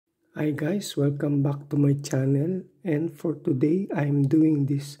Hi guys, welcome back to my channel, and for today I'm doing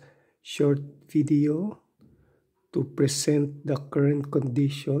this short video to present the current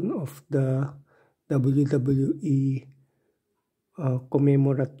condition of the WWE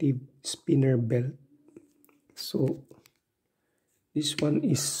Commemorative Spinner Belt. So this one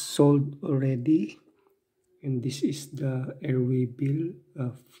is sold already, and this is the airway bill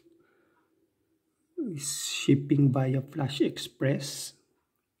of shipping via Flash Express.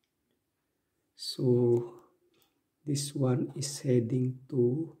 So this one is heading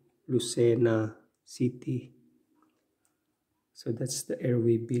to Lucena City. So that's the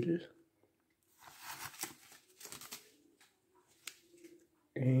airway bill.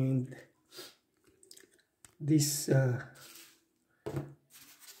 And this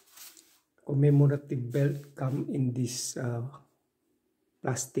commemorative belt come in this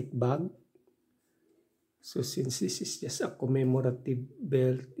plastic bag. So since this is just a commemorative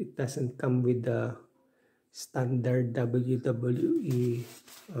belt, it doesn't come with the standard WWE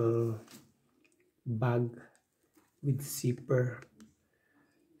bag with zipper.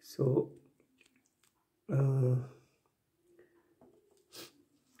 So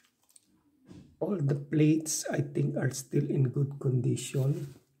all the plates I think are still in good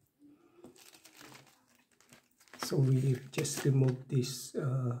condition. So we just remove this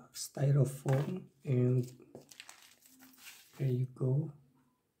styrofoam, and there you go.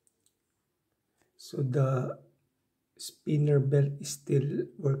 So the spinner belt is still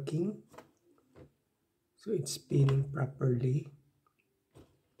working. So it's spinning properly.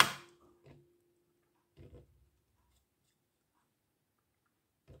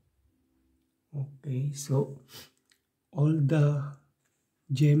 Okay, so all the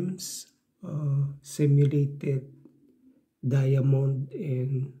gems, simulated diamond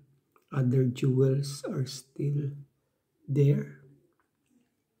and other jewels are still there.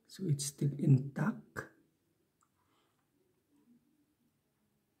 So it's still intact.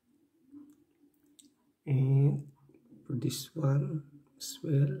 And for this one as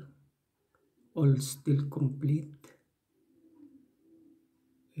well, all still complete.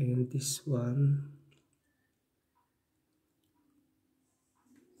 And this one,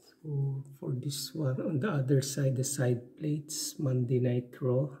 so for this one on the other side, the side plates, Monday Night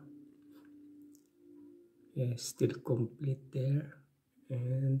Raw, yeah, still complete there.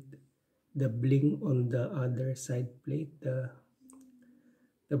 And the bling on the other side plate, the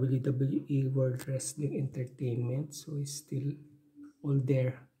WWE World Wrestling Entertainment, so it's still all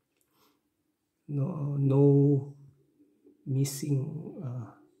there. No missing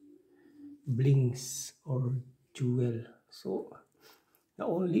blings or jewel. So the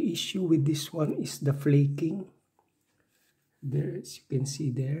only issue with this one is the flaking. There, as you can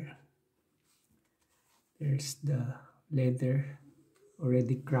see there, there's the leather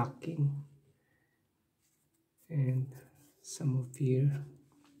already cracking, and some of here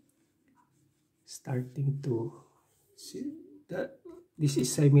starting to see that this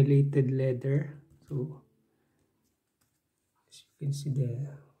is simulated leather. So as you can see,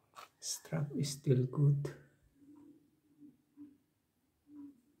 the strap is still good.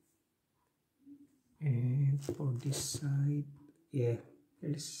 And for this side, yeah,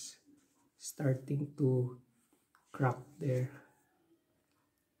 there's starting to crack there,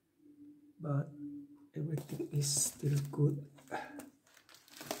 but everything is still good.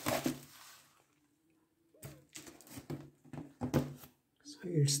 So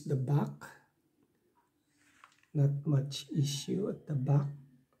here's the back. Not much issue at the back.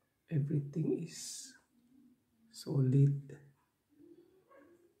 Everything is solid.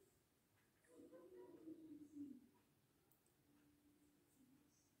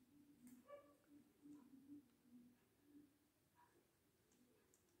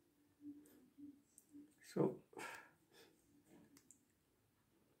 So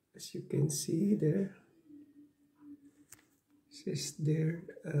as you can see there, says there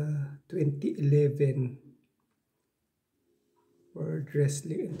 2011 World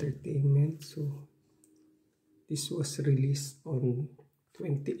Wrestling Entertainment. So this was released on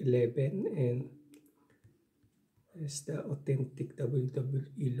 2011, and there's the authentic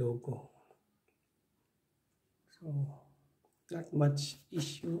WWE logo. So not much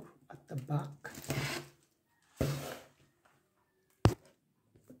issue at the back.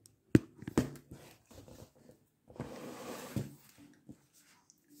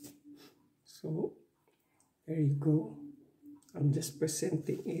 So there you go. I'm just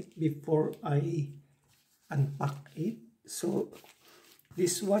presenting it before I unpack it. So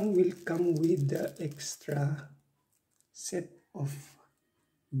this one will come with the extra set of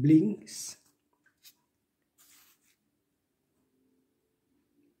blings.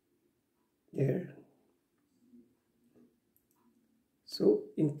 there. So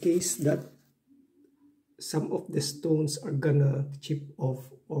in case that some of the stones are gonna chip off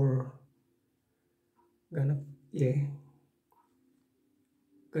or gonna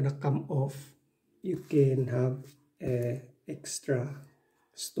come off, you can have extra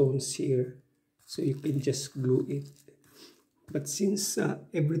stones here, so you can just glue it. But since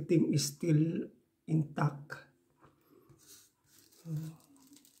everything is still intact,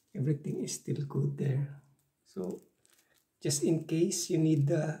 everything is still good there. So just in case you need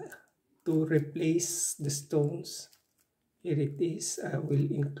to replace the stones, here it is. I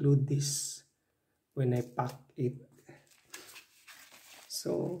will include this when I pack it.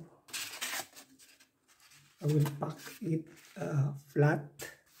 So I will pack it flat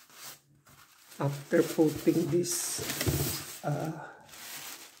after putting this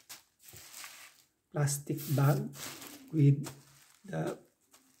plastic bag with the,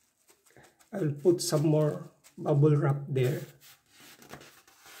 I will put some more bubble wrap there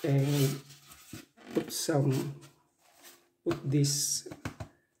and put this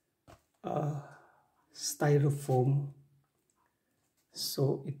styrofoam,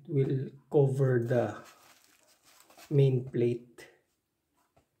 so it will cover the main plate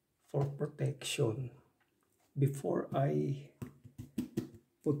for protection before I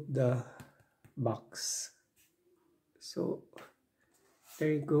put the box. So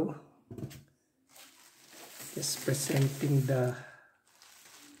there you go, just presenting the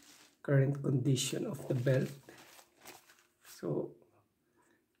current condition of the belt. So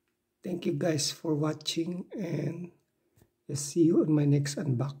thank you guys for watching, and I'll see you on my next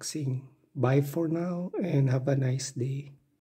unboxing. Bye for now and have a nice day.